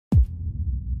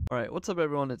Alright, what's up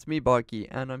everyone, it's me BaRKy,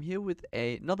 and I'm here with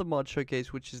another mod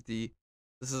showcase, which is this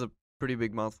is a pretty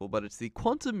big mouthful, but it's the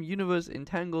Quantum Universe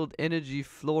Entangled Energy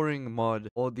Flooring mod,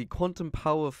 or the Quantum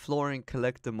Power Flooring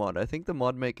Collector mod. I think the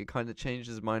mod maker kind of changed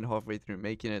his mind halfway through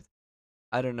making it.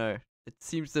 I don't know, it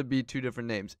seems to be two different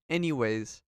names.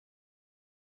 Anyways,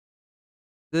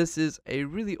 this is a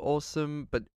really awesome,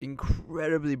 but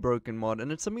incredibly broken mod,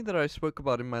 and it's something that I spoke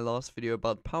about in my last video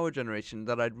about power generation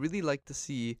that I'd really like to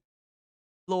see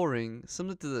flooring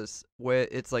similar to this, where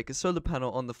it's like a solar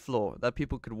panel on the floor that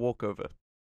people could walk over.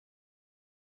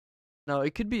 Now,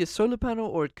 it could be a solar panel,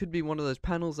 or it could be one of those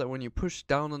panels that when you push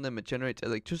down on them, it generates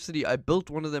electricity. I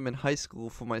built one of them in high school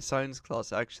for my science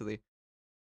class, actually.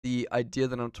 The idea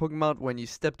that I'm talking about, when you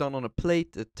step down on a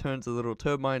plate, it turns a little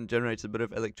turbine and generates a bit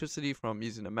of electricity from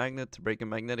using a magnet to break a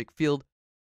magnetic field.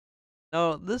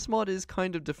 Now, this mod is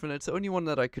kind of different. It's the only one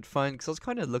that I could find, because I was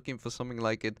kind of looking for something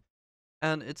like it.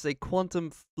 And it's a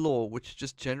quantum floor, which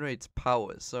just generates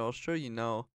power. So I'll show you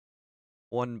now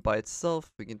one by itself.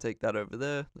 We can take that over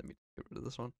there. Let me get rid of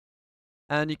this one.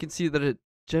 And you can see that it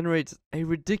generates a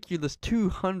ridiculous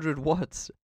 200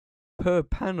 watts per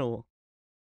panel,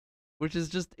 which is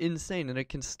just insane. And it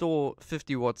can store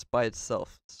 50 watts by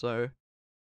itself. So if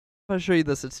I show you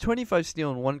this, it's 25 steel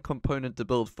and one component to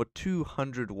build for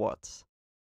 200 watts.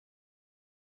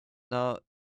 Now,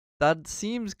 that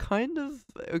seems kind of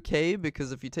okay,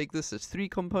 because if you take this, it's 3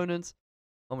 components.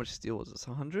 How much steel was this?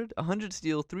 100? 100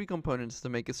 steel, 3 components to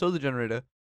make a solar generator,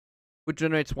 which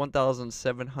generates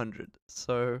 1,700.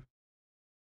 So,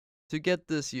 to get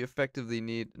this, you effectively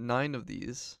need 9 of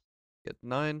these. Get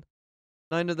 9.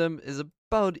 9 of them is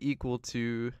about equal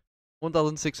to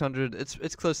 1,600.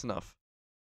 It's close enough.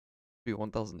 Be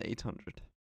 1,800.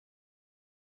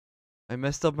 I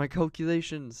messed up my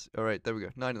calculations. Alright, there we go.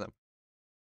 9 of them.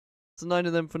 So 9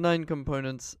 of them for 9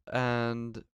 components,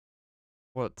 and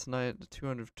what,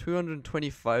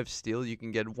 225 steel, you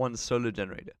can get 1 solar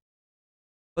generator.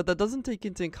 But that doesn't take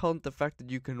into account the fact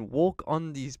that you can walk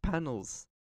on these panels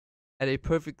at a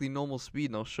perfectly normal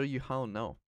speed, and I'll show you how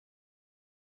now.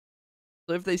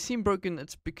 So if they seem broken,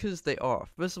 it's because they are.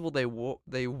 First of all, they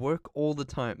work all the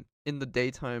time, in the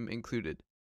daytime included.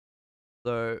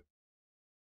 So,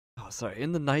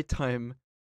 in the nighttime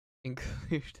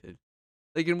included.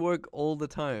 They can work all the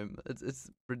time.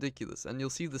 It's ridiculous. And you'll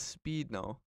see the speed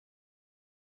now.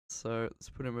 So let's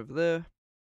put him over there.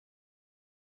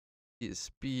 See his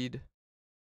speed.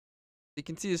 You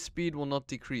can see his speed will not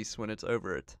decrease when it's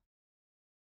over it.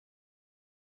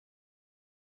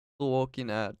 Still walking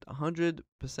at 100%.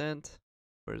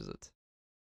 Where is it?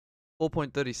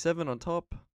 4.37 on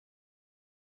top.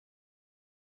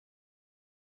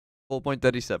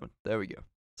 4.37. There we go.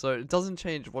 So it doesn't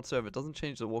change whatsoever. It doesn't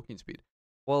change the walking speed.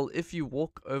 Well, if you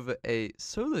walk over a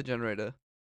solar generator,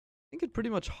 I think it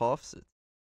pretty much halves it.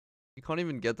 You can't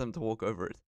even get them to walk over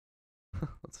it.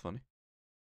 That's funny.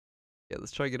 Yeah,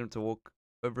 let's try to get him to walk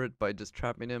over it by just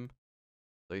trapping him.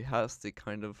 So he has to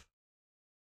kind of...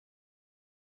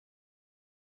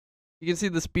 You can see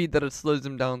the speed that it slows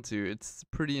him down to. It's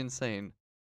pretty insane.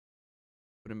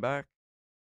 Put him back.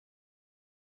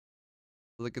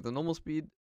 Look at the normal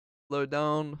speed. Slow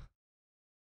down.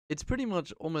 It's pretty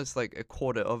much almost like a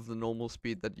quarter of the normal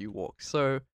speed that you walk.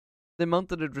 So the amount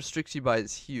that it restricts you by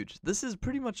is huge. This is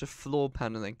pretty much a floor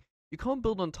paneling. You can't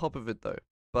build on top of it though,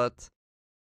 but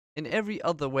in every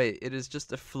other way, it is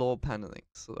just a floor paneling.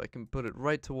 So I can put it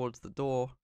right towards the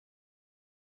door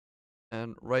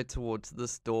and right towards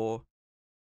this door.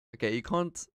 Okay, you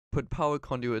can't put power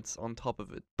conduits on top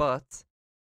of it, but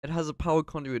it has a power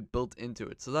conduit built into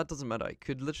it. So that doesn't matter. I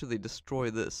could literally destroy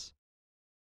this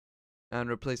and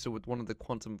replace it with one of the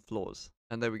quantum floors.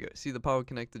 And there we go. See the power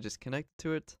connector just connected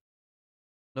to it.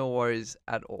 No worries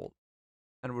at all.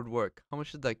 And it would work. How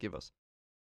much did that give us?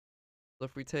 So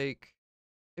if we take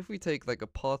like a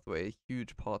pathway, a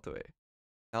huge pathway.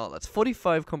 Now that's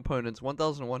 45 components,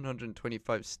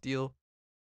 1,125 steel.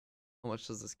 How much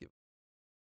does this give?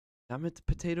 Damn it,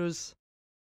 potatoes.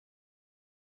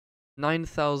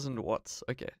 9,000 watts.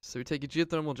 Okay, so we take a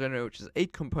geothermal generator, which is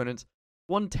 8 components.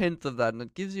 1/10 of that, and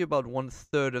it gives you about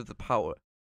 1/3 of the power.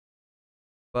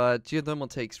 But geothermal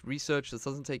takes research. This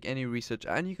doesn't take any research,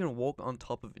 and you can walk on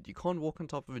top of it. You can't walk on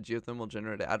top of a geothermal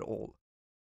generator at all.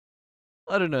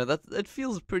 I don't know, it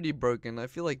feels pretty broken. I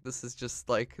feel like this is just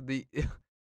like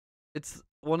it's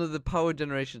one of the power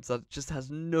generations that just has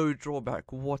no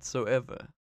drawback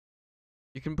whatsoever.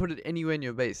 You can put it anywhere in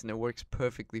your base and it works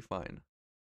perfectly fine.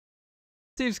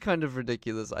 Seems kind of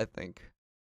ridiculous, I think.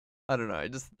 I don't know, I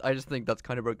just think that's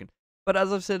kind of broken. But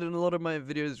as I've said in a lot of my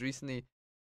videos recently,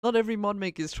 not every mod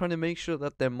maker is trying to make sure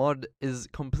that their mod is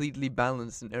completely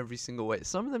balanced in every single way.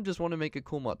 Some of them just want to make a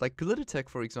cool mod. Like Glittertech,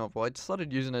 for example. I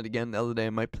started using it again the other day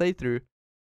in my playthrough,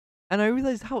 and I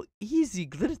realized how easy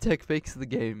Glittertech makes the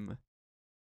game.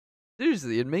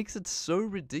 Seriously, it makes it so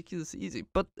ridiculous easy.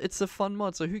 But it's a fun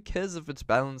mod, so who cares if it's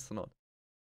balanced or not?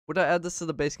 Would I add this to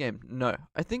the base game? No.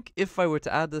 I think if I were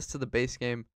to add this to the base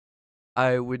game,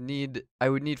 I would need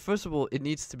first of all, it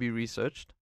needs to be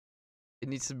researched. It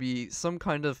needs to be some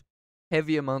kind of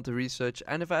heavy amount of research,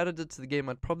 and if I added it to the game,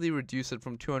 I'd probably reduce it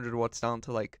from 200 watts down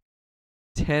to like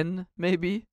 10,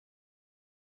 maybe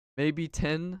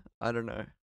 10. I don't know.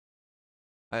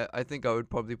 I think I would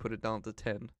probably put it down to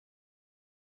 10.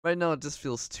 Right now, it just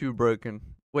feels too broken,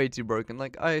 way too broken.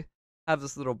 Like I have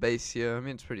this little base here. I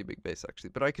mean, it's a pretty big base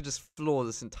actually, but I could just floor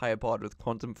this entire part with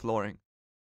quantum flooring.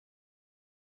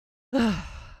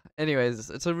 Anyways,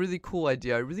 it's a really cool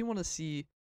idea. I really want to see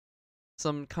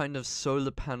some kind of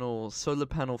solar panel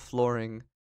flooring,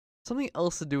 something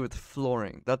else to do with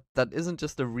flooring that isn't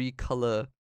just a recolor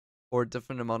or a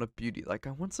different amount of beauty. Like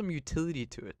I want some utility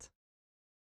to it.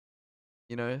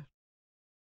 You know?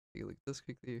 Take a look at this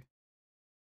quickly.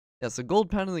 Yeah, so gold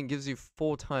paneling gives you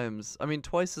 4 times, I mean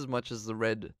twice as much as the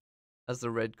red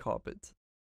carpet.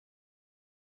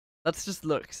 That's just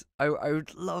looks. I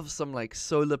would love some like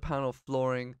solar panel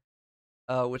flooring,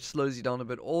 which slows you down a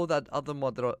bit. Or that other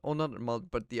mod that or not a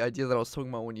mod, but the idea that I was talking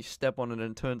about when you step on it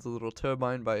and turns a little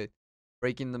turbine by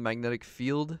breaking the magnetic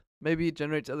field. Maybe it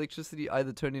generates electricity,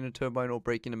 either turning a turbine or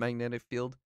breaking a magnetic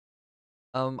field.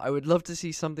 I would love to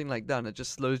see something like that, and it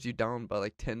just slows you down by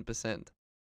like 10%.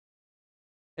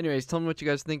 Anyways, tell me what you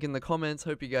guys think in the comments.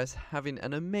 Hope you guys having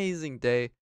an amazing day.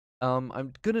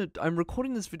 I'm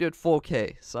recording this video at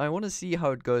 4K, so I want to see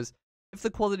how it goes.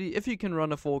 If you can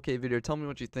run a 4K video, tell me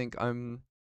what you think. I'm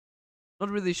not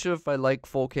really sure if I like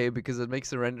 4K because it makes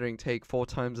the rendering take 4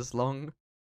 times as long.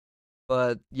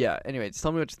 But yeah, anyways,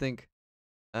 tell me what you think.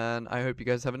 And I hope you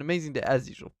guys have an amazing day as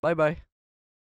usual. Bye bye.